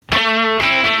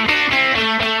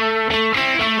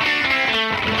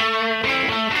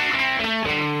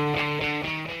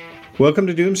Welcome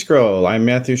to Doom Scroll. I'm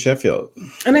Matthew Sheffield.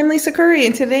 And I'm Lisa Curry.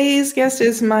 And today's guest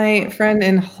is my friend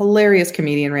and hilarious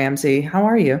comedian, Ramsey. How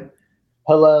are you?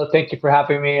 Hello. Thank you for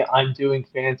having me. I'm doing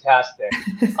fantastic.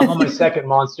 I'm on my second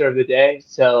monster of the day,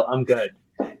 so I'm good.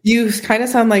 You kind of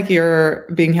sound like you're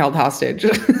being held hostage.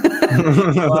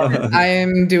 I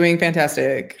am doing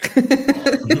fantastic.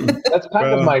 That's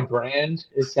kind of my brand,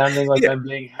 is sounding like I'm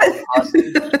being held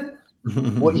hostage.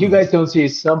 What you guys don't see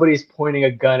is somebody's pointing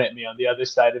a gun at me on the other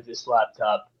side of this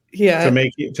laptop. Yeah. To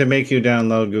make you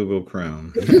download Google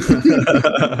Chrome.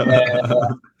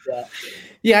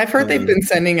 Yeah, I've heard they've been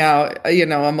sending out,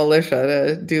 a militia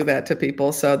to do that to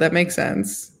people, so that makes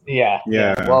sense. Yeah.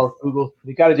 Well, Google,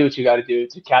 you got to do what you got to do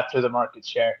to capture the market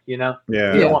share, Yeah.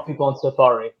 You don't want people on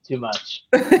Safari too much.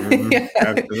 Yeah.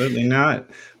 Absolutely not.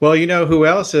 Well, you know who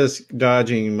else is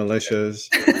dodging militias?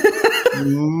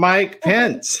 Mike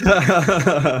Pence.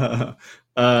 Although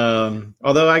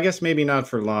I guess maybe not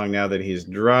for long now that he's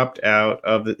dropped out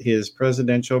of his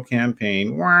presidential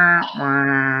campaign. Yeah,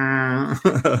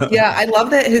 I love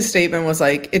that his statement was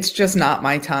like, "It's just not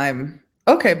my time."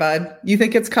 Okay, bud. You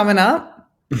think it's coming up?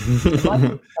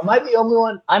 I might be the only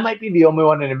one. I might be the only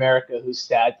one in America who's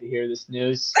sad to hear this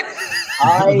news.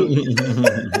 I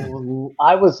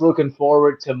was looking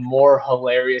forward to more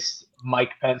hilarious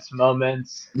Mike Pence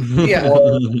moments. Yeah.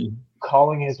 Or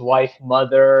calling his wife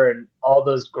mother and all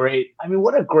those great. I mean,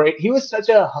 he was such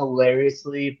a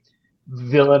hilariously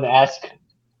villain-esque.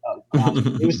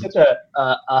 He was such a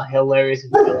hilarious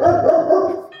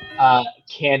villain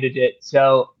candidate.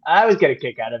 So I was getting a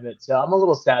kick out of it. So I'm a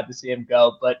little sad to see him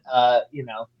go. But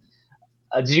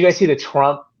did you guys see the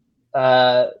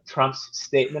Trump's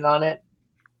statement on it?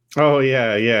 Oh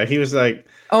yeah. He was like,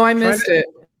 "Oh, I missed it."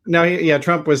 No,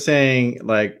 Trump was saying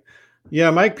like,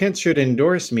 "Yeah, Mike Pence should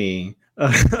endorse me,"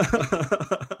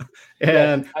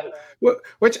 and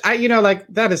which I,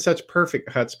 that is such perfect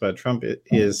chutzpah. Trump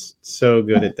is so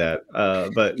good at that.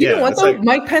 But you know what though?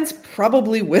 Mike Pence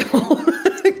probably will.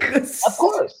 Of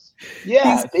course.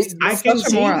 Yeah, I can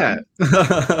see that.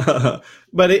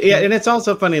 But and it's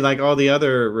also funny. Like all the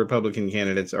other Republican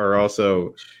candidates are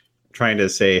also trying to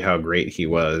say how great he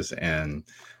was, and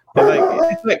just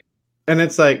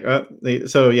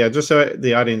so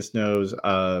the audience knows,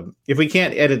 if we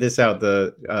can't edit this out,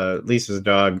 Lisa's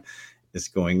dog is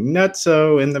going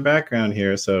nutso in the background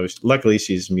here. So luckily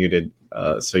she's muted,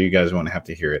 so you guys won't have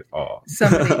to hear it all.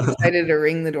 Somebody decided to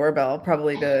ring the doorbell,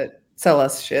 probably to sell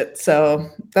us shit. So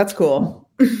that's cool.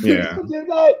 Yeah. People do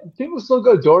that. People still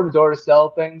go door to door to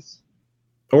sell things.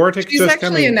 Or she's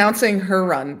actually announcing her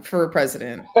run for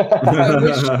president,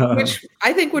 which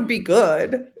I think would be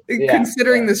good,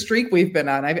 considering the streak we've been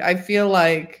on. I feel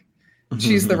like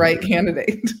she's the right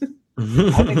candidate.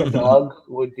 I think a dog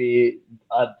would be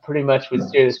pretty much would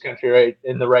steer this country right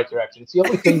in the right direction. It's the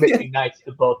only thing that unites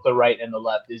both the right and the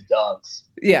left is dogs.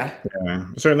 Yeah.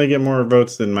 Certainly get more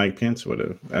votes than Mike Pence would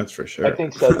have. That's for sure. I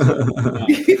think so too.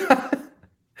 Yeah.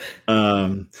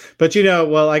 But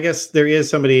I guess there is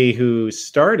somebody who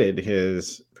started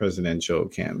his presidential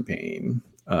campaign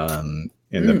in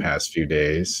the past few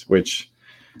days, which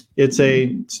it's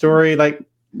a story like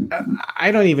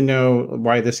I don't even know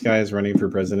why this guy is running for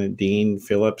president. Dean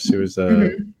Phillips, who's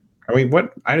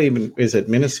is it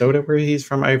Minnesota where he's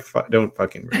from? I don't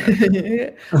fucking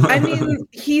remember. I mean,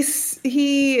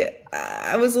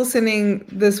 I was listening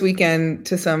this weekend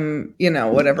to some,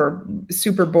 whatever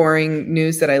super boring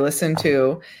news that I listened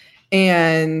to.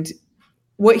 And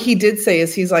what he did say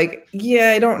is he's like,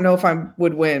 yeah, I don't know if I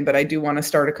would win, but I do want to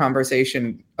start a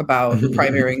conversation about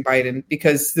primarying Biden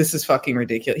because this is fucking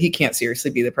ridiculous. He can't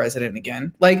seriously be the president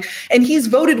again. And he's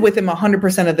voted with him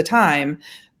 100% of the time.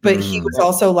 But he was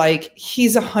also like,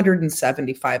 he's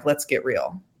 175. Let's get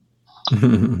real.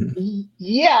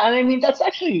 Yeah. And I mean, that's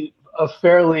actually I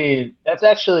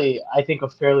think, a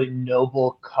fairly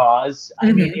noble cause.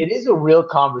 I mean, it is a real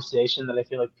conversation that I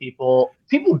feel like people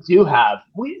do have.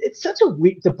 It's such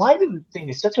the Biden thing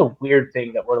is such a weird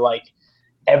thing that we're like,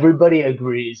 everybody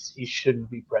agrees he shouldn't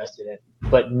be president.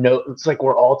 But no, it's like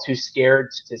we're all too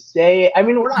scared to say it. I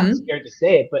mean, we're not scared to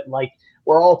say it, but like,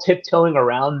 we're all tiptoeing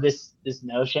around this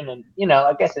notion, and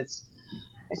I guess I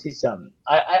see some.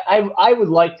 I would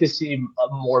like to see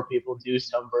more people do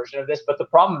some version of this, but the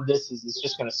problem with this is it's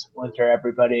just going to splinter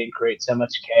everybody and create so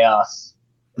much chaos.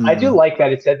 I do like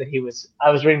that it said that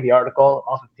I was reading the article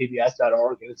off of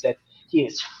PBS.org, and it said he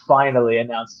has finally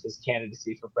announced his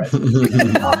candidacy for president.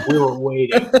 We were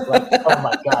waiting, like, oh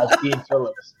my God, Dean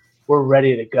Phillips. we're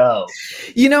ready to go.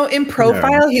 You know, in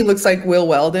profile, he looks like Will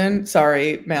Weldon.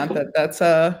 Sorry, Matt, that's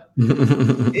a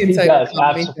inside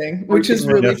comedy thing, which is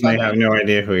really funny. I have no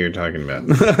idea who you're talking about.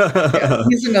 Yeah,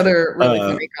 he's another really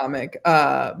funny comic.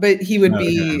 But he would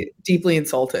be deeply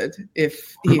insulted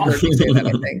if he heard me say that,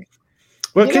 I think.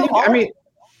 Well,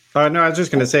 no, I was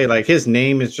just going to say, like, his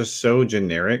name is just so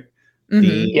generic.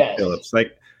 Dean Phillips.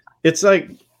 Like, it's like,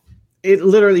 it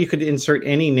literally, you could insert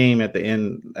any name at the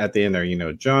end there, you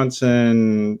know,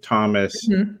 Johnson, Thomas,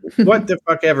 what the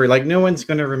fuck ever. Like, no one's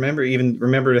going to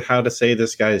remember how to say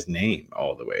this guy's name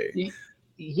all the way.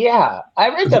 Yeah. I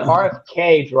read that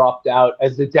RFK dropped out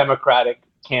as the Democratic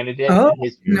candidate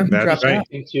that's right.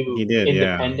 into he did,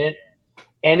 independent. Yeah.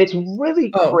 And it's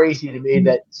really crazy to me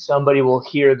that somebody will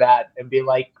hear that and be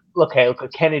like, look,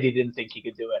 Kennedy didn't think he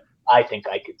could do it. I think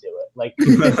I could do it. Like,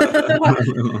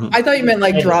 I thought you meant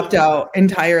like dropped out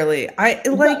entirely.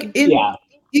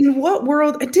 In what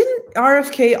world didn't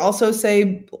RFK also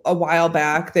say a while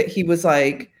back that he was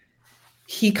like,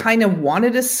 he kind of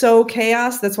wanted to sow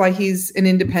chaos. That's why he's an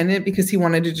independent, because he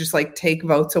wanted to just like take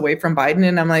votes away from Biden.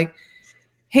 And I'm like,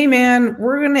 hey man,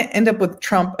 we're going to end up with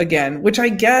Trump again, which I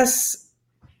guess,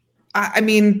 I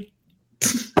mean,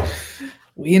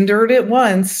 we endured it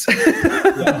once.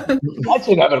 That's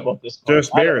inevitable at this point.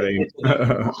 Just barely.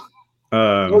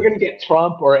 We're going to get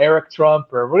Trump or Eric Trump,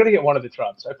 or we're going to get one of the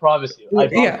Trumps. I promise you.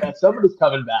 That somebody's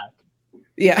coming back.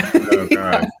 Yeah. Oh,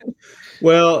 God.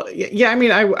 Well, yeah. I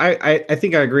mean, I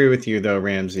think I agree with you, though,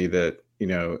 Ramsey, that, you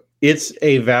know, it's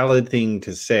a valid thing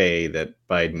to say that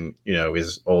Biden, you know,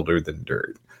 is older than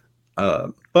dirt.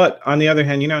 But on the other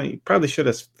hand, you know, you probably should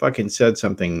have fucking said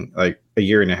something like a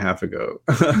year and a half ago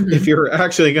if you're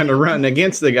actually going to run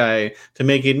against the guy to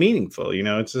make it meaningful. You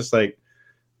know, it's just like,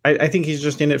 I think he's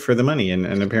just in it for the money.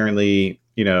 And apparently,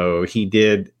 you know, he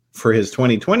did for his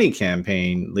 2020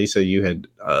 campaign. Lisa, you had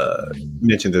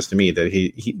mentioned this to me, that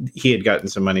he had gotten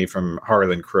some money from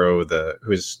Harlan Crow,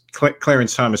 who's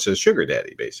Clarence Thomas's sugar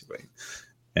daddy, basically.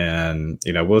 And,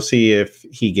 you know, we'll see if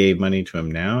he gave money to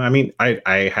him now. I mean,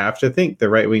 I have to think the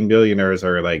right-wing billionaires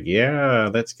are like, yeah,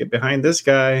 let's get behind this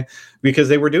guy, because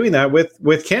they were doing that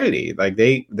with Kennedy. Like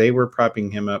they were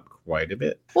propping him up quite a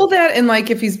bit. Well, that, and like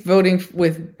if he's voting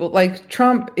with, like,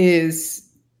 Trump is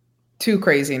too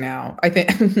crazy now. I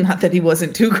think not that he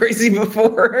wasn't too crazy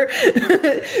before,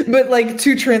 but like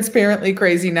too transparently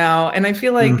crazy now. And I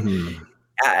feel like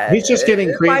he's just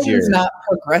getting crazier. Biden's not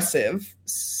progressive.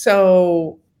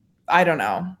 So I don't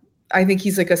know. I think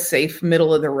he's like a safe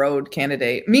middle of the road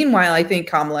candidate. Meanwhile, I think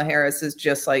Kamala Harris is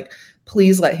just like,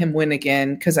 please let him win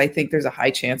again, because I think there's a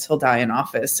high chance he'll die in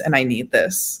office and I need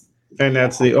this. And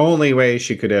that's the only way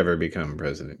she could ever become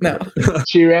president. No.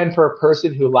 She ran for a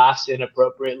person who laughs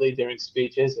inappropriately during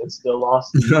speeches and still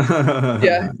lost.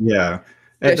 Yeah.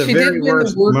 At the she very did win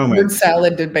worst the moment. word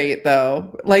salad debate,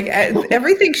 though. Like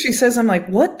everything she says, I'm like,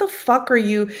 what the fuck are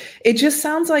you? It just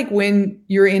sounds like when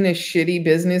you're in a shitty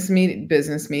business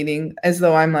meeting, as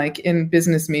though I'm like in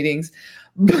business meetings.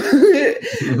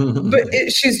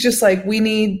 She's just like, we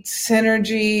need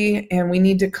synergy and we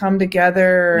need to come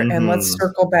together and let's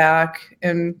circle back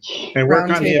and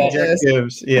work on the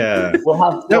objectives. Yeah, we'll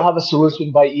have a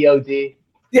solution by EOD.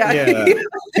 Yeah.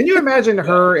 Can you imagine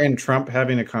her and Trump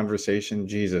having a conversation?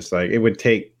 Jesus, like it would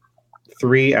take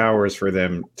 3 hours for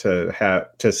them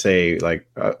to say like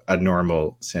a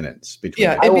normal sentence between.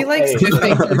 Yeah, it'd be like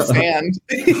sniffing through sand.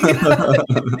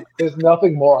 There's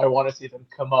nothing more I want to see than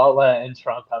Kamala and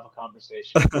Trump have a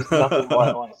conversation. There's nothing more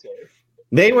I want to see.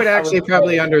 They would actually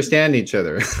probably understand each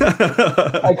other.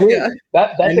 I agree.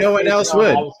 Yeah. And no one else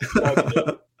would.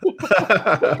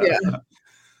 Yeah.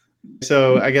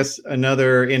 So I guess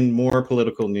another in more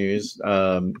political news,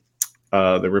 the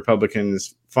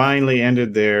Republicans finally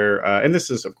ended their, and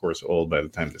this is of course old by the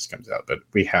time this comes out, but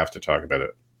we have to talk about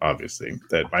it, obviously,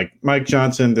 that Mike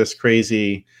Johnson, this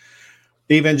crazy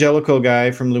evangelical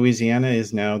guy from Louisiana,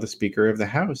 is now the Speaker of the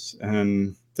House.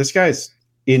 And this guy's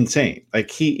insane. Like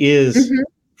he is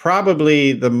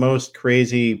probably the most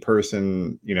crazy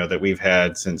person, you know, that we've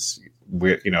had since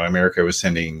America was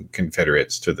sending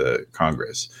Confederates to the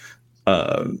Congress.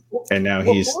 And now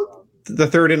he's the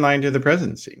third in line to the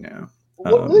presidency now.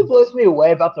 What really blows me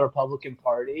away about the Republican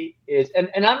Party is, and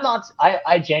I'm not,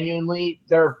 I genuinely,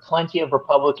 there are plenty of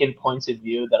Republican points of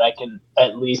view that I can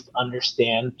at least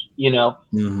understand,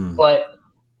 but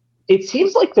it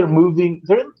seems like they're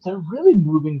really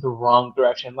moving the wrong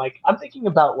direction. Like I'm thinking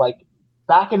about like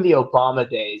back in the Obama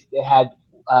days, they had,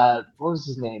 what was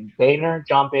his name?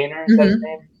 John Boehner, is that his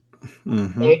name?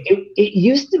 It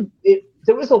used to,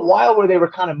 there was a while where they were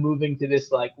kind of moving to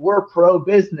this, like, we're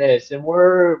pro-business and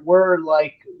we're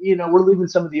like, we're leaving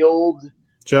some of the old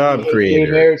Job gay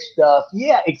creator. marriage stuff.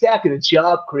 Yeah, exactly. The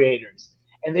job creators.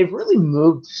 And they've really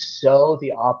moved so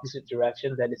the opposite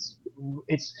direction that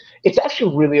it's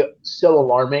actually really so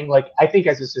alarming. Like, I think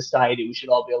as a society, we should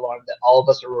all be alarmed that all of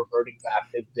us are reverting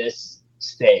back to this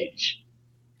stage.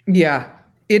 Yeah,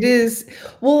 it is.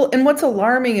 Well, and what's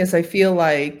alarming is I feel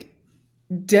like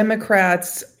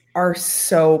Democrats are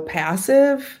so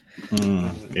passive.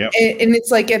 Yep. And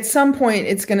it's like at some point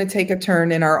it's going to take a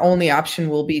turn and our only option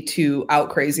will be to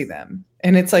out crazy them.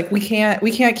 And it's like we can't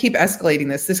keep escalating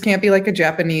this. This can't be like a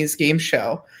Japanese game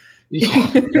show. That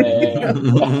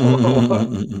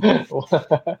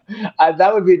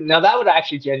would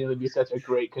actually genuinely be such a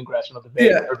great congressional debate.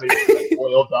 Yeah. Where everybody was like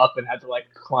oiled up and had to like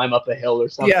climb up a hill or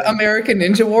something. Yeah, American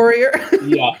Ninja Warrior.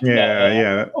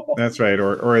 Yeah, that's right.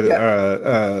 Or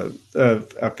a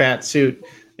fat suit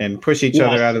and push each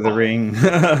other out of the ring.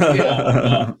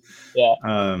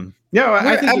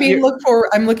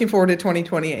 I'm looking forward to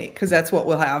 2028 because that's what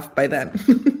we'll have by then.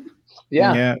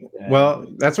 Yeah. Well,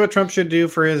 that's what Trump should do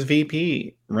for his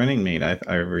VP running mate.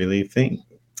 I really think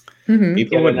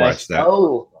people would watch that.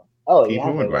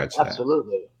 People would watch that.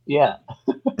 Absolutely. Yeah.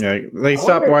 Yeah. They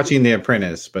stopped watching The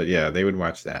Apprentice, but yeah, they would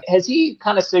watch that. Has he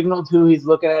kind of signaled who he's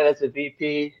looking at as a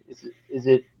VP? Is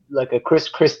it like a Chris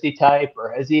Christie type,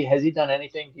 or has he done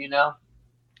anything? Do you know?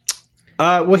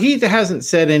 Well, he hasn't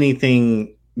said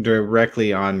anything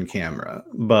directly on camera,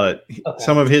 but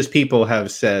some of his people have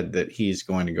said that he's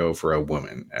going to go for a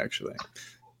woman, actually.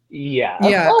 Yeah.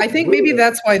 I think maybe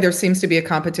that's why there seems to be a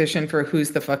competition for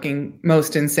who's the fucking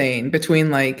most insane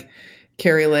between like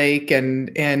Carrie Lake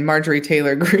and Marjorie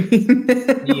Taylor Greene.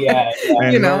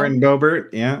 And Lauren Boebert.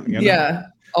 Yeah.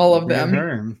 All of them.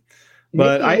 Her.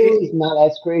 But she's not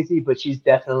as crazy, but she's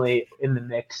definitely in the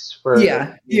mix for.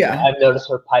 Yeah. I've noticed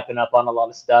her piping up on a lot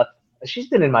of stuff. She's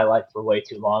been in my life for way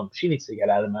too long. She needs to get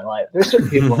out of my life. There's certain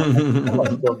people I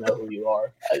still know who you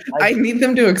are. I need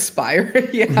them to expire.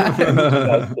 Yeah. I need you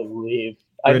guys to leave.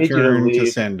 I need you to leave.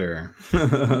 To sender.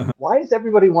 Why does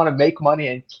everybody want to make money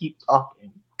and keep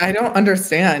talking? I don't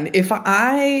understand. If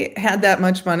I had that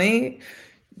much money,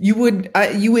 you would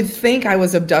think I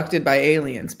was abducted by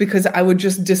aliens because I would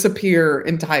just disappear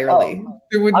entirely.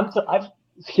 You know,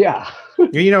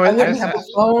 I wouldn't have a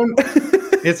phone.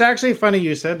 It's actually funny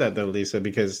you said that though, Lisa,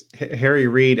 because Harry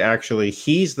Reid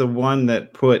he's the one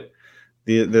that put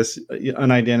this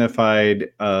unidentified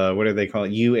what do they call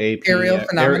it, UAP aerial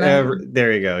phenomenon.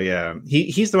 There you go. Yeah,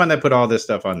 he's the one that put all this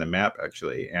stuff on the map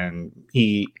actually, and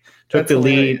he took the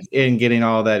lead in getting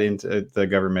all that into the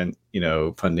government,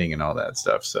 funding and all that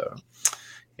stuff. So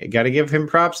you got to give him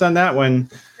props on that one.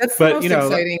 That's the most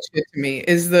exciting shit to me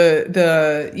is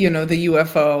the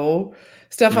UFO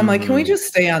stuff. I'm like, can we just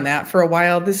stay on that for a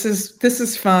while? This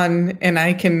is fun, and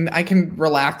I can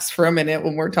relax for a minute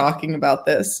when we're talking about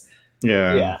this.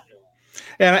 Yeah.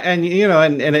 And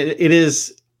it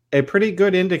is a pretty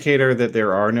good indicator that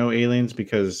there are no aliens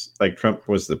because like Trump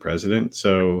was the president.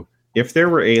 So if there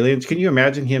were aliens, can you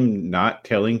imagine him not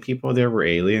telling people there were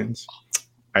aliens?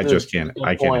 I just can't.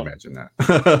 I can't imagine that.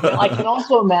 I can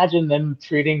also imagine them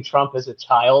treating Trump as a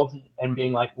child and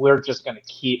being like, "We're just going to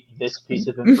keep this piece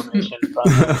of information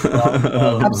from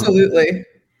him." Absolutely.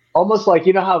 Almost like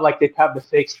how like they have the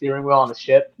fake steering wheel on a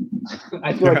ship.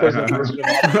 I feel like there's a version of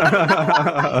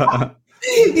that.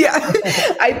 Yeah,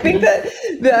 I think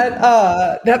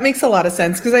that makes a lot of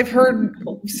sense because I've heard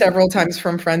several times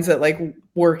from friends that like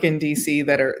work in DC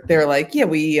they're like, yeah,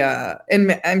 we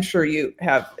and I'm sure you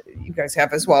guys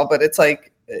have as well, but it's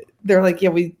like they're like, yeah,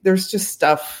 there's just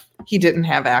stuff he didn't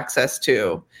have access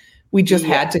to. We just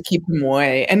had to keep him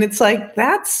away, and it's like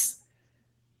that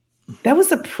was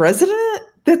the president.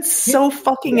 That's so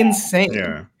fucking insane.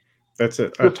 Yeah, that's a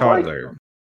toddler.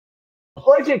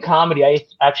 Before I did comedy, I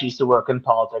actually used to work in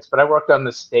politics, but I worked on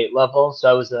the state level. So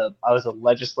I was a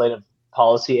legislative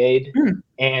policy aide,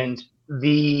 and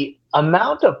the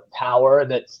amount of power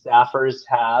that staffers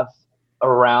have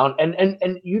around,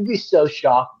 and you'd be so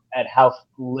shocked at how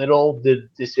little the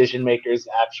decision makers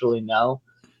actually know.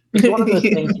 It's one of those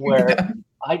things where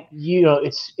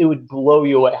it would blow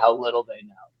you away how little they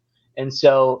know. And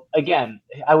so again,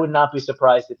 I would not be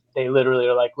surprised if they literally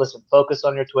are like, listen, focus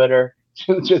on your Twitter.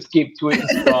 Just keep tweeting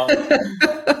strong.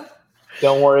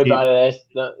 Don't worry about it.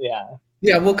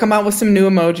 Yeah, we'll come out with some new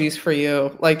emojis for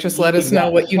you. Like, just let us know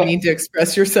what you need to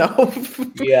express yourself.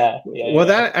 Well,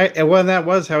 that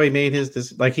was how he made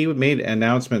his. Like, he made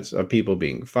announcements of people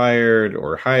being fired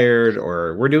or hired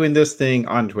or we're doing this thing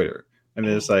on Twitter, and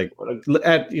it's like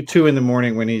at 2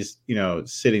 a.m. when he's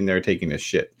sitting there taking a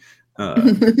shit.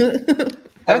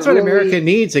 I That's what America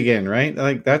needs again, right?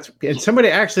 Like and somebody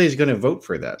actually is going to vote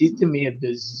for that. He's to me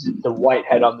the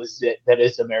whitehead on the zit that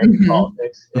is American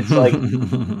politics. It's like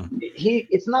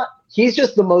he's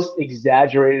just the most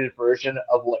exaggerated version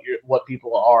of what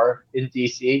people are in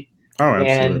DC. Oh,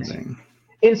 absolutely. And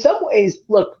in some ways,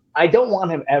 look, I don't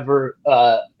want him ever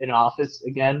in office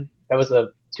again. That was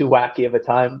too wacky of a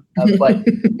time. But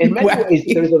in many ways,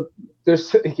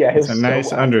 there's it's a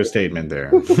nice understatement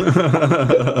there.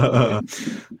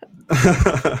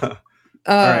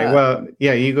 All right. Well,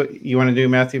 yeah. You want to do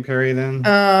Matthew Perry then?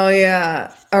 Oh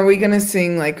yeah. Are we gonna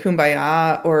sing like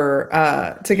 "Kumbaya" or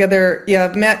together?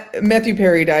 Yeah. Matthew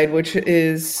Perry died, which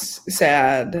is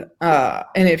sad,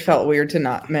 and it felt weird to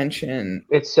not mention.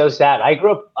 It's so sad. I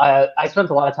grew up. I spent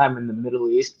a lot of time in the Middle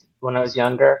East when I was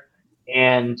younger,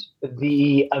 and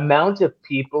the amount of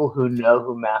people who know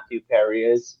who Matthew Perry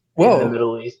is in the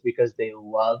Middle East because they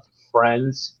love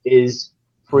Friends is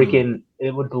freaking.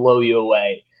 It would blow you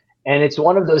away. And it's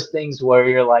one of those things where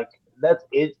you're like,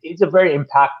 it's a very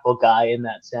impactful guy in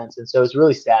that sense. And so it's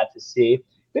really sad to see.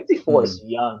 54 is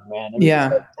young, man. I mean,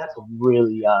 that's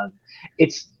really young.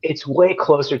 It's way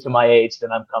closer to my age than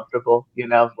I'm comfortable,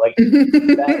 like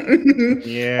that.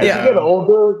 Yeah. As you get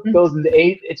older, those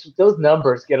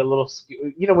numbers get a little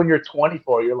skewed. When you're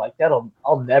 24, you're like,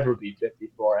 I'll never be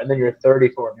 54. And then you're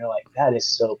 34 and you're like, that is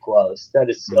so close. That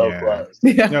is so close.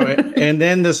 Yeah. No, and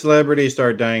then the celebrities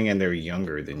start dying and they're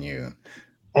younger than you.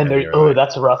 And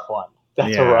that's a rough one.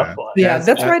 That's a rough one. Yeah,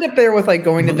 that's right up there with like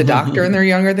going to the doctor and they're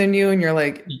younger than you, and you're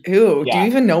like, ew, do you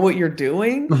even know what you're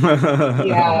doing?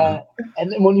 Yeah. And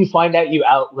then when you find out you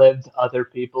outlived other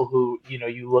people who,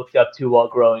 you looked up to while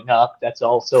growing up, that's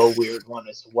also a weird one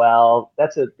as well.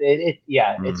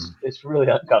 It's really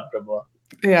uncomfortable.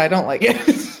 Yeah, I don't like it.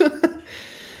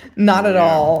 Not at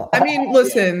all. I mean,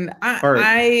 listen,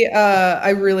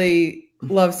 I really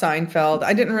love Seinfeld.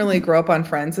 I didn't really grow up on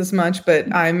Friends as much, but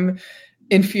I'm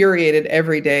infuriated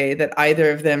every day that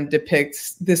either of them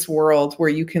depicts this world where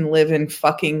you can live in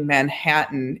fucking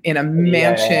Manhattan in a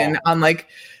mansion on like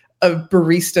a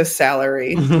barista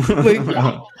salary. Like,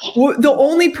 the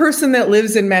only person that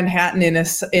lives in Manhattan in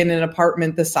an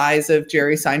apartment the size of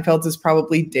Jerry Seinfeld's is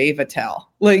probably Dave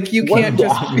Attell. Like you can't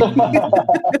just.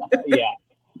 Yeah.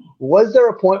 Was there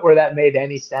a point where that made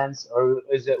any sense, or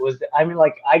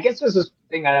I guess there's this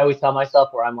thing I always tell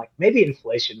myself where I'm like, maybe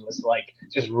inflation was like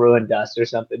just ruined us or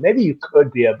something. Maybe you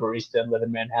could be a barista and live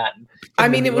in Manhattan. I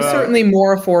mean, it was certainly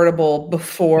more affordable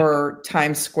before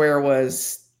Times Square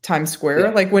was Times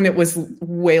Square, like when it was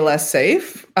way less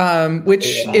safe,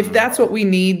 if that's what we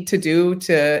need to do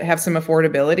to have some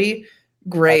affordability,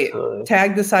 great. Absolutely.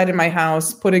 Tag the side of my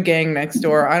house, put a gang next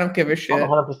door. I don't give a shit. I'm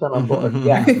 100% on board.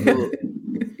 Yeah.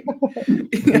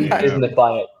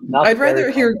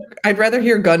 I'd rather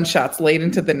hear gunshots late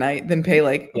into the night than pay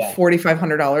like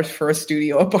 $4,500 for a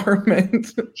studio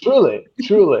apartment. Truly,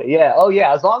 yeah. Oh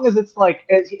yeah. As long as it's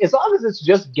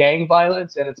just gang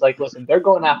violence and it's like, listen, they're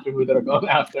going after who they're going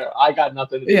after. I got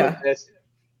nothing to do with this.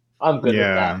 I'm good with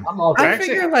that. I'm all good. I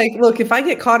figure like, look, if I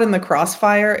get caught in the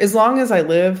crossfire, as long as I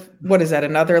live, what is that?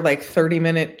 Another like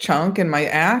 30-minute chunk in my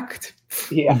act.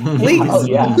 Yeah. Please. Oh,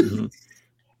 yeah.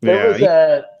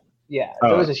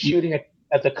 There was a shooting at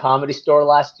the Comedy Store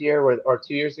last year or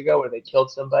 2 years ago where they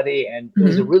killed somebody, and it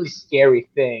was a really scary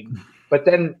thing. But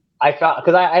then I found,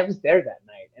 because I was there that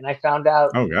night, and I found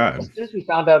out. Oh God! As soon as we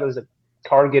found out it was a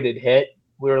targeted hit,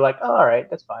 we were like, oh, all right,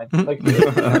 that's fine. Like,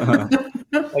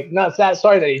 not sad.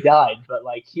 Sorry that he died, but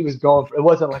like he was going for. It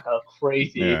wasn't like a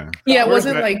crazy. Yeah, it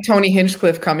wasn't like Tony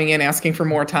Hinchcliffe coming in asking for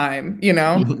more time.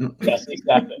 Yes,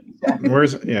 exactly.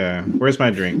 Where's my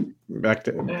drink? Back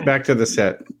to the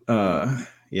set.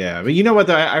 But you know what?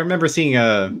 I remember seeing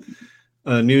a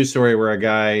news story where a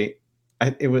guy.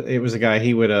 It was a guy.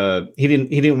 He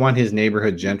didn't want his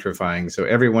neighborhood gentrifying, so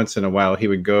every once in a while he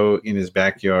would go in his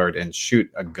backyard and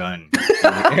shoot a gun in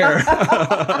the air.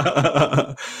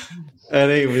 And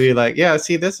he would be like, "Yeah,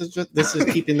 see, this is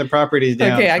keeping the properties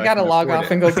down." Okay, I gotta log off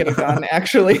and go get a gun.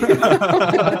 Actually.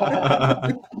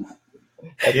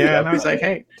 Yeah, and I was like,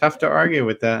 "Hey, tough to argue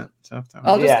with that."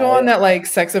 I'll just go on that like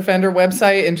sex offender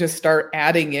website and just start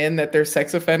adding in that there's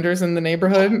sex offenders in the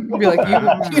neighborhood. Be like,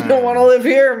 you don't want to live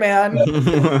here, man.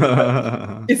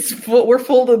 We're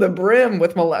full to the brim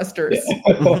with molesters.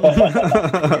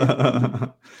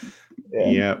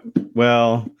 Yeah.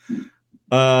 Well,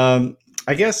 I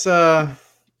guess.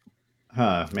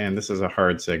 Man, this is a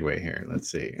hard segue here. Let's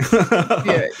see.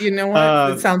 Yeah, you know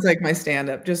what? It sounds like my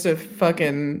stand-up. Just a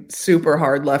fucking super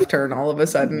hard left turn all of a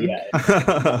sudden.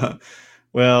 Yeah.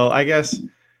 Well, I guess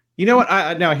you know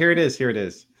what? No, here it is.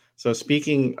 So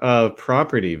speaking of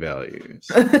property values,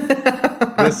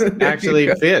 this actually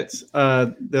fits.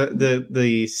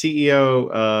 The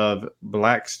CEO of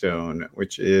Blackstone,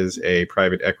 which is a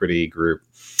private equity group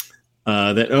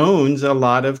that owns a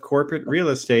lot of corporate real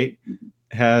estate,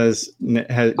 was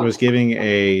giving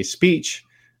a speech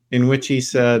in which he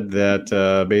said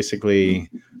that basically,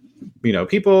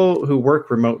 people who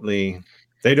work remotely,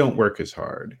 they don't work as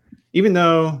hard, even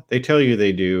though they tell you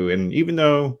they do, and even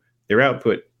though their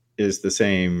output is the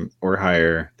same or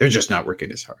higher, they're just not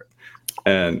working as hard.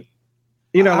 And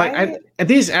and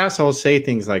these assholes say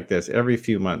things like this every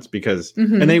few months because,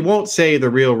 and they won't say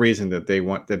the real reason that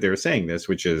they're saying this,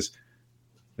 which is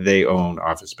they own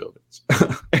office buildings.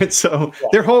 And so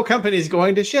their whole company is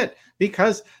going to shit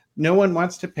because no one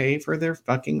wants to pay for their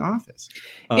fucking office.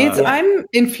 I'm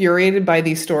infuriated by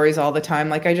these stories all the time.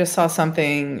 Like I just saw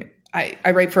something. I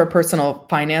write for a personal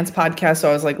finance podcast, so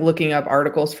I was like looking up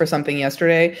articles for something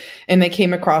yesterday, and they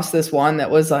came across this one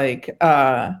that was like,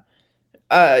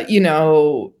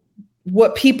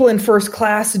 what people in first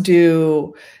class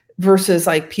do versus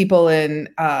like people in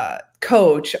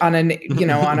coach on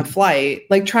on a flight,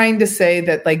 like trying to say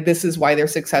that like this is why they're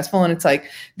successful, and it's like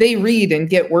they read and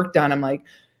get work done. I'm like,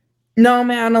 no,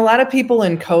 man, a lot of people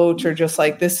in coach are just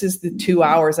like, this is the 2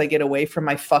 hours I get away from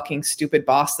my fucking stupid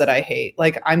boss that I hate.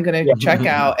 Like, I'm going to check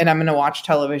out and I'm going to watch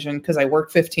television because I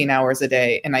work 15 hours a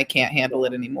day and I can't handle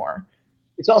it anymore.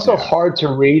 It's also hard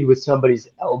to read with somebody's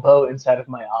elbow inside of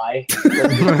my eye.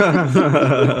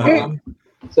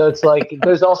 So it's like,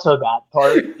 there's also that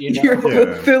part, You're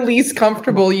the least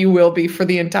comfortable you will be for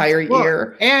the entire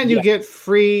year. And you get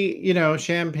free,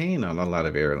 champagne on a lot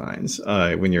of airlines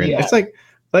when you're in. It's like,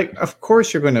 of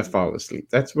course you're going to fall asleep.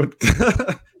 That's what.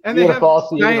 And they have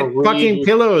giant fucking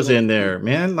pillows in there,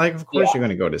 man. Like, of course you're going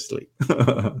to go to sleep.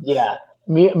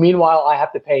 Meanwhile, I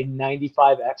have to pay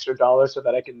 $95 extra so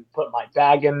that I can put my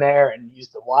bag in there and use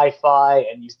the Wi-Fi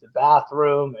and use the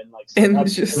bathroom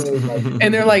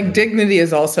and they're like, dignity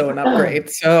is also an upgrade.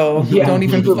 So don't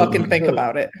even fucking think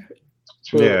about it.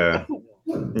 True. Yeah.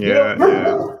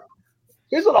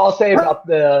 Here's what I'll say about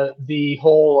the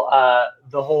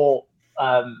whole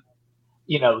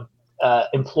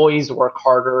employees work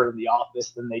harder in the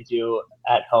office than they do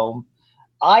at home.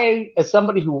 I, as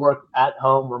somebody who worked at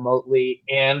home remotely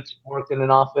and worked in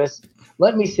an office,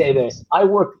 let me say this: I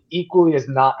worked equally as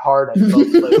not hard at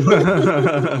both places.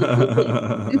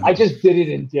 I just did it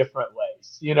in different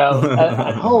ways.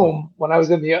 At home, when I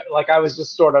was I was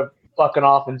just sort of fucking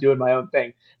off and doing my own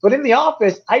thing. But in the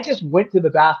office, I just went to the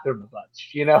bathroom a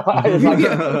bunch. I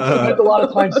spent a lot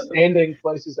of time standing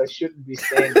places I shouldn't be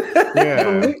standing.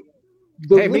 Yeah.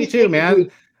 Hey, me too, man.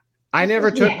 I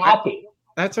never took. Happy.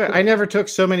 That's right. I never took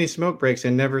so many smoke breaks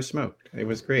and never smoked. It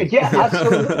was great. Yeah,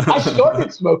 absolutely. I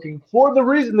started smoking for the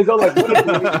reason to go like, what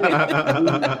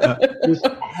this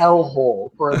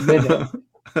hellhole for a minute.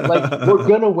 Like, we're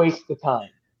gonna waste the time.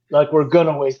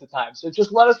 So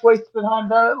just let us waste the time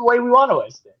the way we want to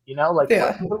waste it.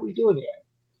 What are we doing here?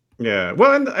 Yeah.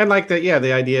 Well, and like that. Yeah,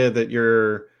 the idea that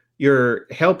you're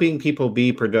helping people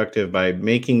be productive by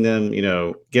making them,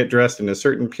 get dressed in a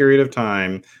certain period of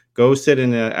time. Go sit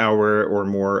in an hour or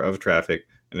more of traffic.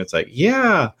 And it's like,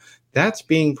 that's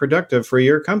being productive for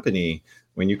your company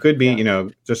when you could be,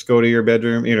 just go to your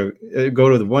bedroom, go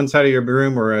to the one side of your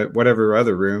room or whatever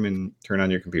other room and turn on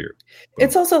your computer.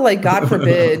 It's also like, God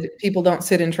forbid people don't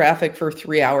sit in traffic for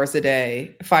 3 hours a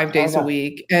day, 5 days a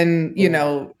week. And,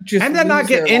 just and then not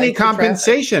get any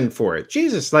compensation for it.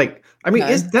 Jesus.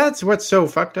 That's what's so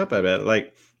fucked up about it.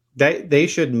 Like they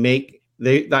should make,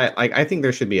 I think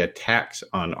there should be a tax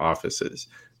on offices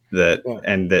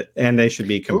and they should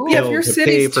be compelled if your to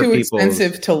city's pay for too people's...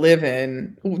 expensive to live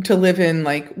in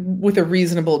like with a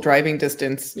reasonable driving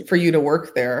distance for you to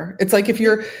work there. It's like if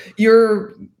your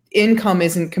income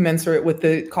isn't commensurate with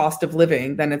the cost of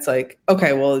living, then it's like,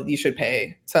 okay, well, you should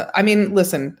pay. So, I mean,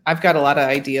 listen, I've got a lot of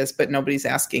ideas, but nobody's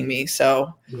asking me.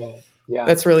 So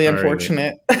that's really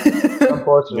unfortunate.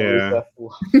 Unfortunately,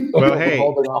 well, hey,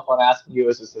 holding off on asking you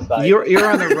as a society. You're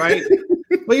on the right.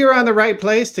 Well, you're on the right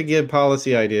place to give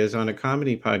policy ideas on a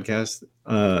comedy podcast.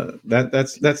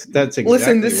 That's exactly.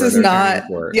 Listen, this is not.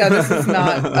 Yeah, this is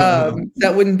not.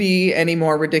 That wouldn't be any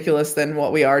more ridiculous than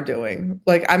what we are doing.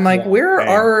 Like, I'm like, where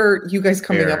are you guys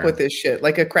coming up with this shit?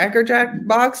 Like a Cracker Jack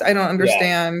box? I don't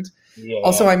understand. Yeah.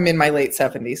 Also, I'm in my late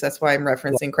 70s. That's why I'm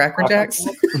referencing Cracker Jacks.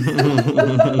 What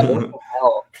the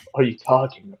hell are you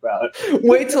talking about?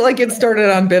 Wait till I get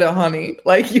started on Bit of Honey.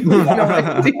 Like, you have no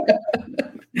idea.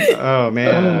 Oh,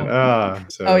 man.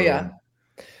 Oh, yeah.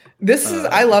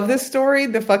 I love this story.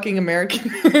 The fucking American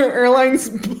Airlines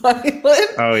pilot.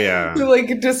 Oh yeah. Who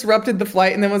like disrupted the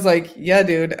flight and then was like, yeah,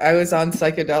 dude, I was on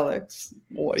psychedelics.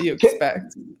 What do you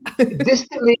expect? This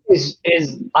to me is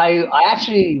I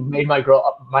actually made my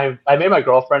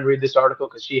girlfriend read this article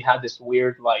because she had this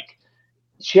weird like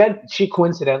she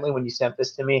coincidentally, when you sent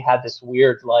this to me, had this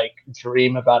weird like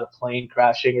dream about a plane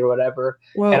crashing or whatever.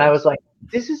 Whoa. And I was like,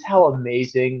 this is how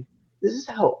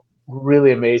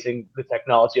really amazing the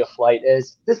technology of flight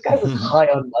is. This guy was high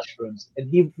on mushrooms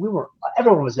and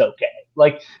everyone was okay.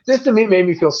 Like, this to me made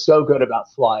me feel so good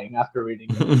about flying after reading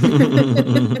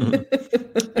it.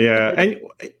 Yeah. And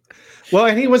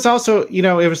he was also,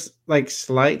 it was like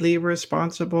slightly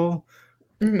responsible.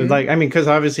 Mm-hmm. Like, I mean, because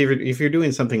obviously if you're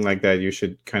doing something like that, you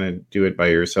should kind of do it by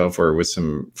yourself or with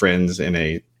some friends in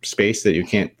a space that you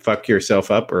can't fuck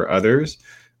yourself up or others.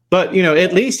 But,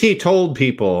 at least he told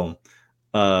people,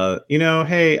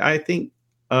 hey, I think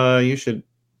you should,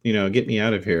 get me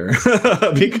out of here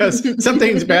because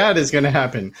something's bad is going to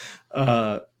happen.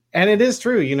 And it is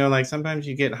true, like sometimes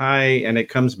you get high and it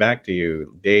comes back to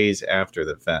you days after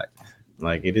the fact.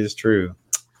 Like, it is true.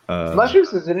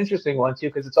 Mushrooms is an interesting one too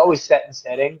because it's always set and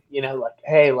setting. Like,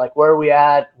 hey, like where are we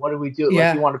at? What do we do? Yeah.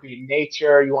 Like, you want to be in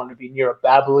nature. You want to be near a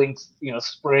babbling,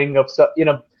 spring of stuff.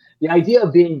 The idea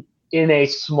of being in a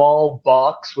small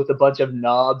box with a bunch of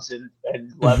knobs and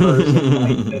levers and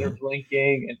lights that are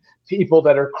blinking and people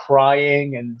that are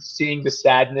crying and seeing the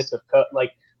sadness of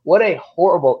what a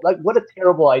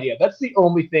terrible idea. That's the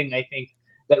only thing I think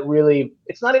that really.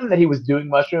 It's not even that he was doing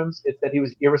mushrooms; it's that he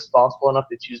was irresponsible enough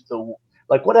to choose to.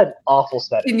 Like, what an awful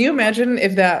setting. Can you imagine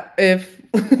if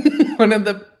one of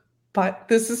the,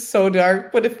 this is so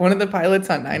dark, but if one of the pilots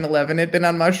on 9/11 had been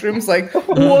on mushrooms, like,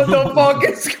 what the fuck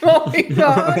is going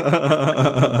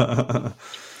on?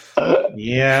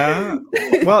 Yeah.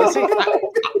 Well, see,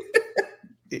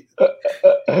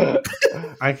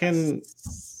 I can...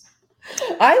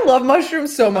 I love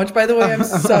mushrooms so much, by the way. I'm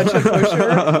such a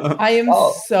pusher. I am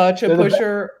such a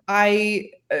pusher.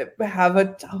 I have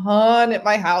a ton at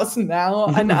my house now,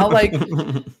 and I'll like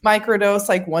microdose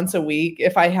like once a week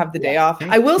if I have the day off.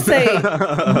 I will say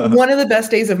one of the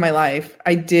best days of my life,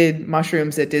 I did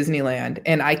mushrooms at Disneyland,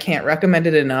 and I can't recommend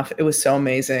it enough. It was so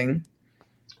amazing.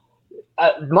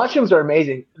 Mushrooms are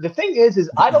amazing. The thing is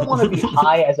I don't want to be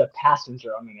high as a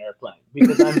passenger on an airplane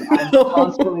because I'm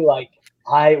constantly like,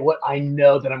 I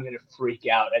know that I'm going to freak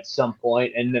out at some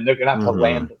point, and then they're going to have to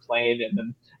land the plane, and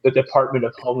then the Department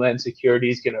of Homeland Security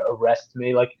is going to arrest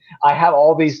me. Like, I have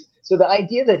all these. So the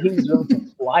idea that he was willing to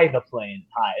fly the plane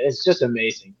high is just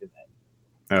amazing to me.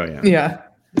 Oh yeah. Yeah.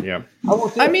 Yeah.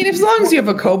 I mean, as long as you have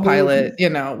a co-pilot,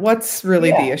 what's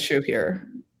really the issue here?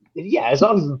 Yeah, as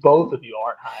long as both of you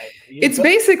aren't high. It's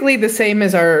basically the same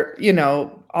as our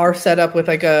setup with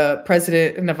like a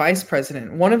president and a vice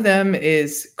president. One of them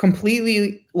is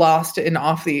completely lost and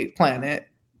off the planet.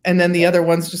 And then the other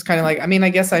one's just kind of like, I mean, I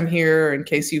guess I'm here in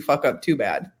case you fuck up too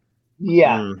bad.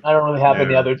 Yeah, I don't really have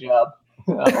any other job.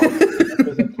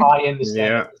 There's a tie in the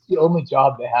Senate. Yeah. It's the only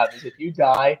job they have is if you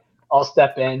die, I'll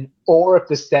step in, or if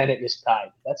the Senate is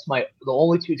tied. That's the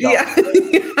only two jobs. Yeah.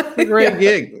 It's a great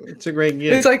gig. It's a great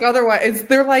gig. It's like otherwise,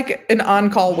 they're like an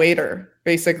on-call waiter,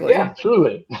 basically. Yeah,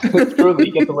 truly. Truly,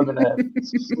 you get to live in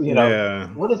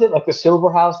what is it, like the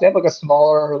Silver House? They have like a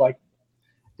smaller, like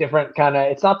different kind of,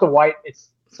 it's not the white, it's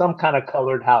some kind of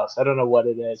colored house. I don't know what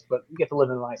it is, but you get to live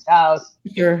in a nice house,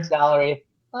 sure. Salary.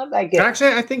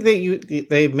 Actually, I think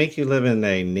they make you live in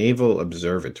a naval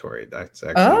observatory. That's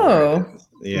actually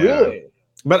yeah. Really?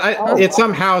 But it's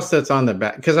some house that's on the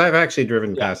back because I've actually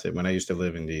driven past it when I used to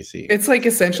live in DC. It's like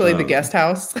essentially the guest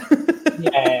house.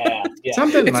 Yeah.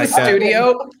 Something it's like a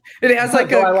studio. It has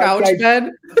like a couch bed.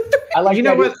 I like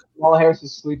what Kamala Harris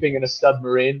is sleeping in a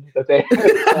submarine that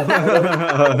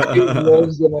he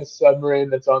lives in a submarine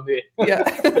that's on the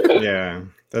yeah.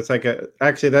 That's like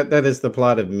actually that is the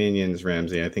plot of Minions,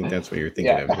 Ramsey. I think that's what you're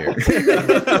thinking of here.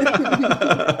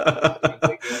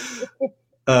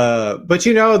 But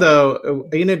though,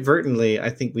 inadvertently, I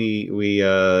think we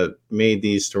made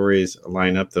these stories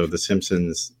line up though, the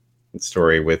Simpsons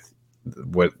story with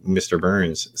what Mr.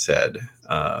 Burns said,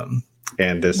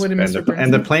 and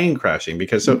the plane crashing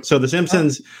because so the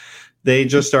Simpsons they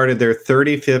just started their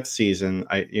 35th season.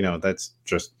 That's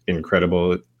just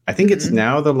incredible. I think it's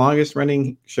now the longest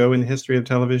running show in the history of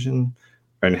television,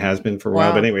 and has been for a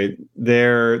while. But anyway,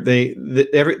 they're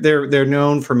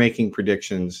known for making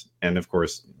predictions, and of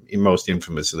course, most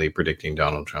infamously predicting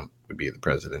Donald Trump would be the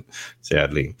president.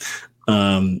 Sadly,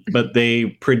 But they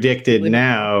predicted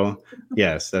now.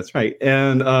 Yes, that's right.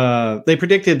 And they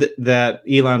predicted that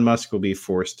Elon Musk will be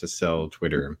forced to sell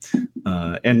Twitter,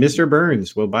 and Mr.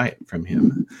 Burns will buy it from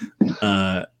him.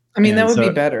 I mean, that would be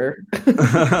better.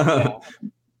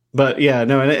 But yeah,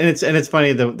 no, and it's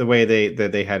funny the way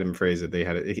they had him phrase it. They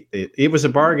had it was a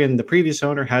bargain. The previous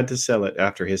owner had to sell it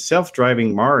after his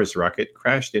self-driving Mars rocket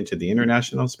crashed into the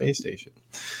International Space Station.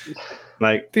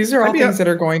 Like, these are all things that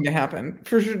are going to happen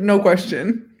for sure, no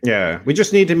question. Yeah, we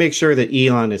just need to make sure that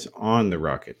Elon is on the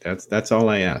rocket. That's all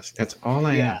I ask. That's all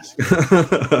I ask.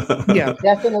 Yeah,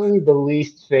 definitely the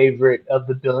least favorite of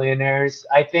the billionaires.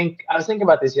 I was thinking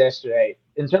about this yesterday.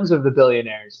 In terms of the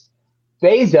billionaires,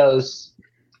 Bezos.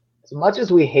 As much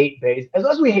as we hate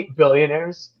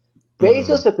billionaires,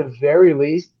 Bezos at the very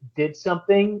least did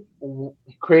something,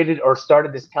 created or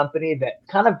started this company that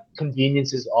kind of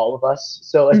conveniences all of us.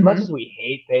 So as much as we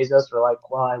hate Bezos, we're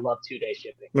like, well, I love 2-day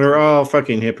shipping. We're all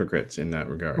fucking hypocrites in that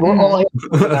regard. We're all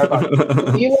hypocrites in that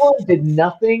regard. Elon did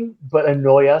nothing but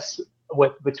annoy us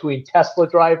between Tesla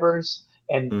drivers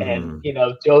and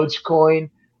Dogecoin.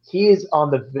 He is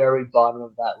on the very bottom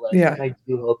of that list. Yeah. And I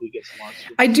do hope he gets launched.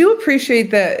 I do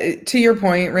appreciate that, to your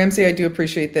point, Ramsey, I do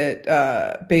appreciate that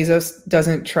Bezos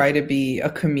doesn't try to be a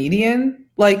comedian.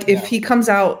 Like, if he comes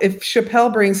out, if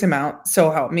Chappelle brings him out, so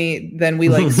help me, then we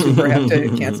super have to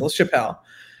cancel Chappelle.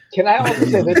 Can I also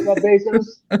say this about Bezos?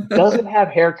 Doesn't have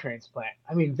hair transplant.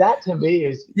 I mean, that to me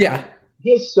is... Yeah.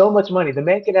 He has so much money. The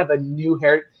man could have a new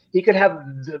hair... He could have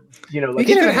he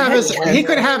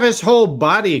could have his whole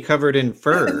body covered in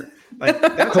fur. Like,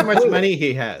 that's how much money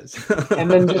he has.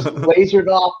 And then just lasered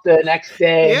off the next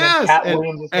day. Yes,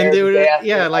 and they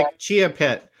would, like Chia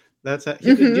Pet. That's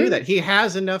he could do that. He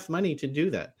has enough money to do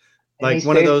that. Like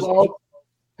one of those. Bald.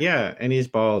 Yeah, and he's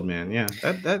bald, man. Yeah,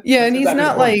 and he's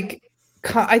not like.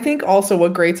 I think also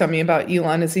what grates on me about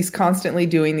Elon is he's constantly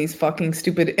doing these fucking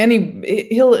stupid, and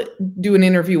he'll do an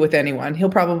interview with anyone. He'll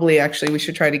probably we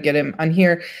should try to get him on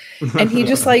here. And he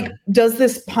just like does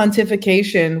this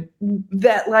pontification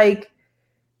that like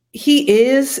he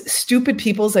is stupid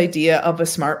people's idea of a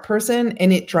smart person.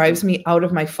 And it drives me out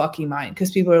of my fucking mind because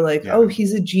people are like, oh,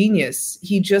 he's a genius.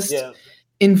 He just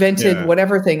invented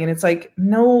whatever thing, and it's like,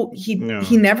 no, he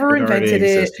never invented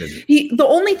it. The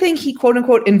only thing he quote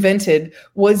unquote invented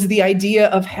was the idea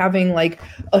of having like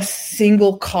a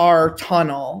single car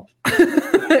tunnel.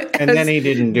 And then he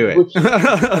didn't do it.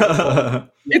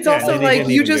 It's also like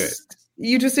you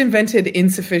just invented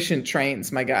insufficient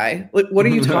trains, my guy. What are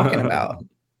you talking about?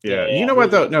 Yeah. You know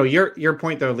what though? No, your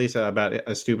point though, Lisa, about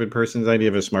a stupid person's idea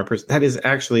of a smart person, that is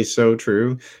actually so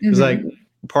true. It's like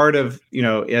part of,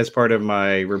 as part of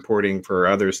my reporting for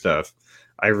other stuff,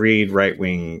 I read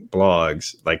right-wing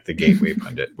blogs like the Gateway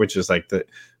Pundit, which is like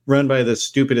run by the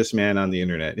stupidest man on the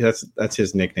internet. That's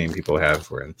his nickname people have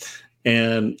for him.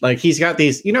 And like, he's got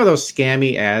these, those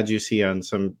scammy ads you see on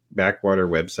some backwater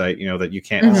website, that you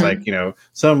can't, it's like,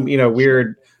 some,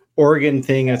 weird organ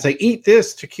thing. And it's like, eat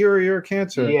this to cure your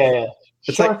cancer. Yeah.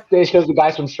 It's they shows the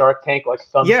guys from Shark Tank, like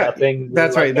thumbs-upping.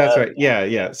 That's right. That's right.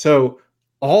 Yeah. So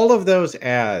all of those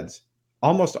ads,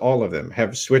 almost all of them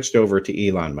have switched over to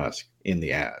Elon Musk in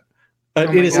the ad.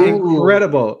 It is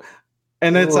incredible.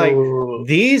 And it's like,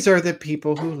 these are the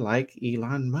people who like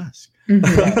Elon Musk.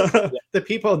 The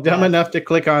people dumb enough to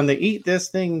click on the eat this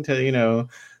thing to,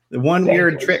 the one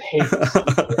weird trick.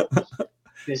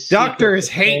 Doctors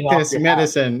hate this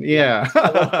medicine. Yeah.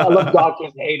 I love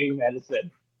doctors hating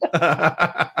medicine.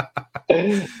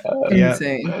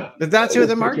 Insane. But that's who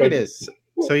the market is.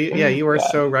 So you are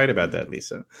so right about that,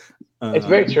 Lisa. It's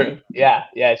very true. Yeah,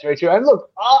 it's very true. And look,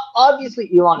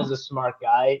 obviously Elon is a smart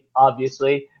guy,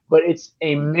 obviously, but it's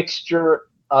a mixture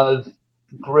of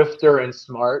grifter and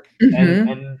smart,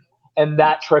 and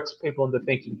that tricks people into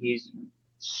thinking he's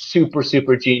super,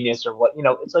 super genius or what.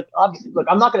 It's like, obviously, look,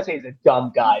 I'm not going to say he's a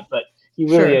dumb guy, but he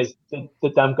really is the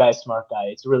dumb guy, smart guy.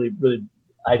 It's really, really,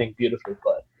 I think, beautifully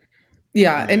put.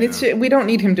 Yeah, and we don't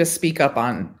need him to speak up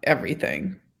on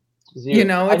everything.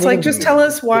 It's like, just tell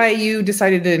us why you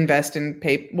decided to invest in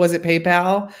was it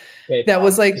PayPal? That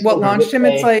was like what launched him.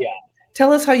 It's like,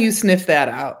 tell us how you sniffed that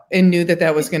out and knew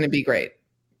that was going to be great.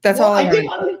 That's all I heard.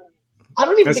 I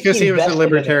don't even think because he was a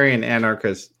libertarian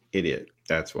anarchist idiot.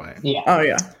 That's why. Yeah. Oh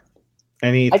yeah.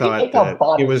 And he thought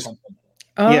that it was.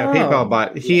 PayPal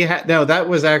bought. That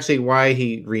was actually why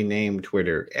he renamed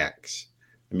Twitter X,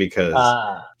 because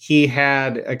he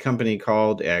had a company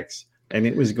called X. And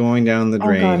it was going down the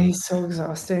drain. Oh God, he's so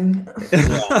exhausting.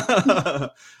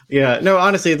 Yeah. No,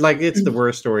 honestly, like, it's the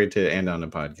worst story to end on a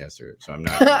podcast. So I'm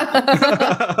not.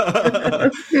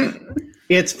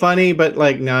 It's funny, but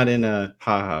like not in a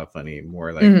haha funny.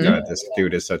 More like God, this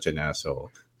dude is such an asshole.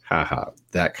 Haha,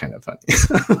 that kind of funny.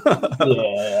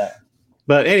 Yeah.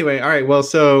 But anyway, all right. Well,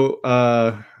 so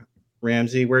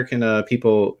Ramsey, where can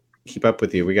people keep up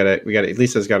with you? We got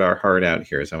Lisa's got our heart out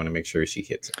here, so I want to make sure she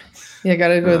hits it. Yeah, got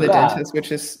to go to the dentist,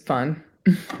 which is fun.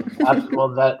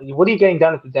 Well, what are you getting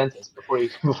done at the dentist before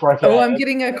I I'm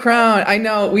getting a crown. I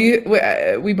know we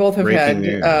both have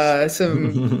had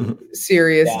some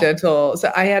serious dental.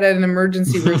 So I had an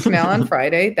emergency root canal on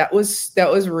Friday. That was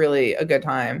really a good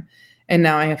time, and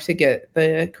now I have to get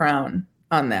the crown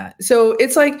on that. So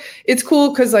it's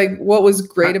cool because like what was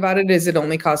great about it is it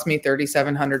only cost me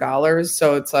 $3,700.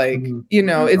 So it's like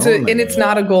it's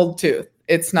not a gold tooth.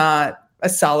 It's not a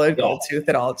solid gold tooth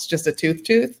at all. It's just a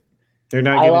tooth. They're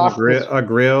not giving a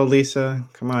grill, Lisa.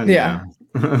 Come on. Yeah.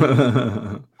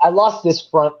 I lost this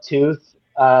front tooth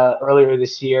earlier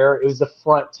this year. It was the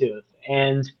front tooth,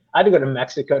 and I had to go to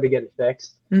Mexico to get it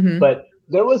fixed. Mm-hmm. But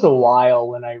there was a while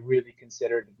when I really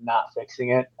considered not fixing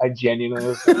it. I genuinely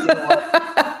was like, you know what?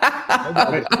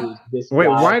 Wait,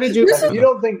 why did you? You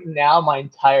don't think now my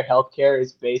entire healthcare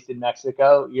is based in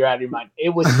Mexico? You're out of your mind. It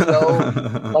was so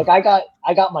like I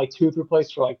got my tooth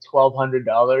replaced for like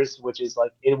 $1,200, which is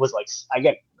like it was like I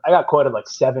got quoted like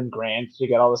 $7,000 to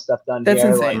get all this stuff done. That's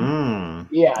here. insane. Like,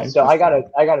 yeah, so I gotta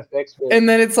fix it. And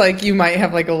then it's like you might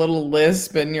have like a little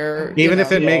lisp, and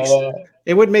if it makes.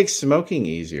 It would make smoking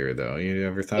easier, though. You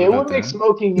ever thought about that? It would make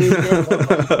smoking easier.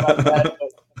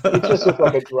 It just looks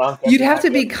like a drunk. You'd have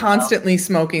to be constantly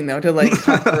smoking, though, to like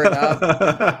cover it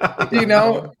up. You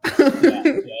know?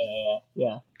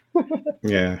 Yeah.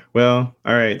 Yeah. Well,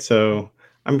 all right. So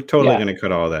I'm totally going to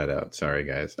cut all that out. Sorry,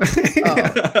 guys.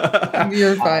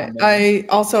 You're fine.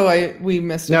 We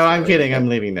missed. No, I'm kidding. I'm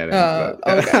leaving that in.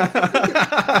 Okay.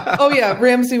 Oh yeah,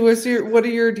 Ramsey, do you want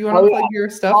to plug your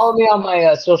stuff? Follow me on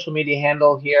my social media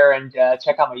handle here and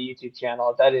check out my YouTube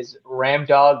channel. That is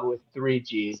Ramdog with 3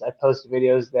 G's. I post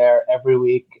videos there every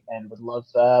week and would love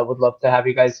to have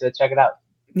you guys check it out.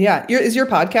 Yeah. Is your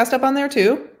podcast up on there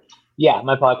too? Yeah,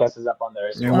 my podcast is up on there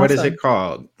as well. And what is it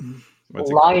called?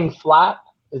 Lying Flat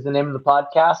is the name of the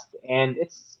podcast, and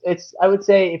it's I would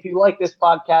say if you like this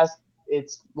podcast,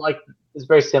 it's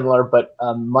very similar, but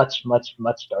much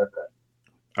darker.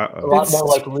 A lot more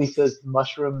like Lisa's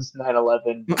Mushrooms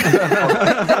 9/11.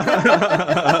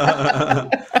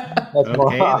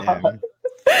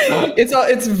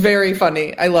 It's very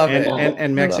funny. I love it.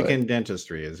 And Mexican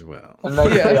dentistry as well. And a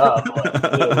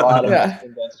lot of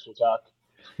Mexican dentistry talk.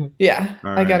 Yeah,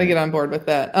 right. I got to get on board with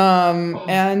that.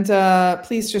 And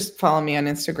please just follow me on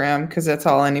Instagram because that's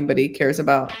all anybody cares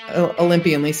about.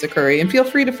 Olympian Lisa Curry. And feel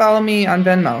free to follow me on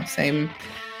Venmo. Same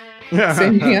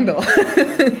handle.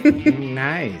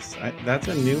 Nice. That's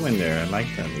a new one there. I like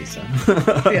that, Lisa.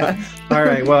 Yeah. All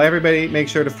right. Well, everybody, make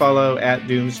sure to follow at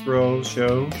Doom Scroll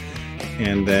Show.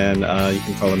 And then you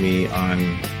can follow me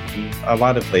on a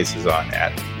lot of places on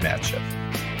at Matt Schiff.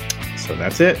 So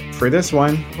that's it for this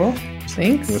one. Cool.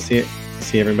 Thanks. We'll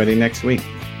see everybody next week.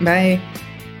 Bye.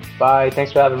 Bye.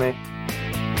 Thanks for having me.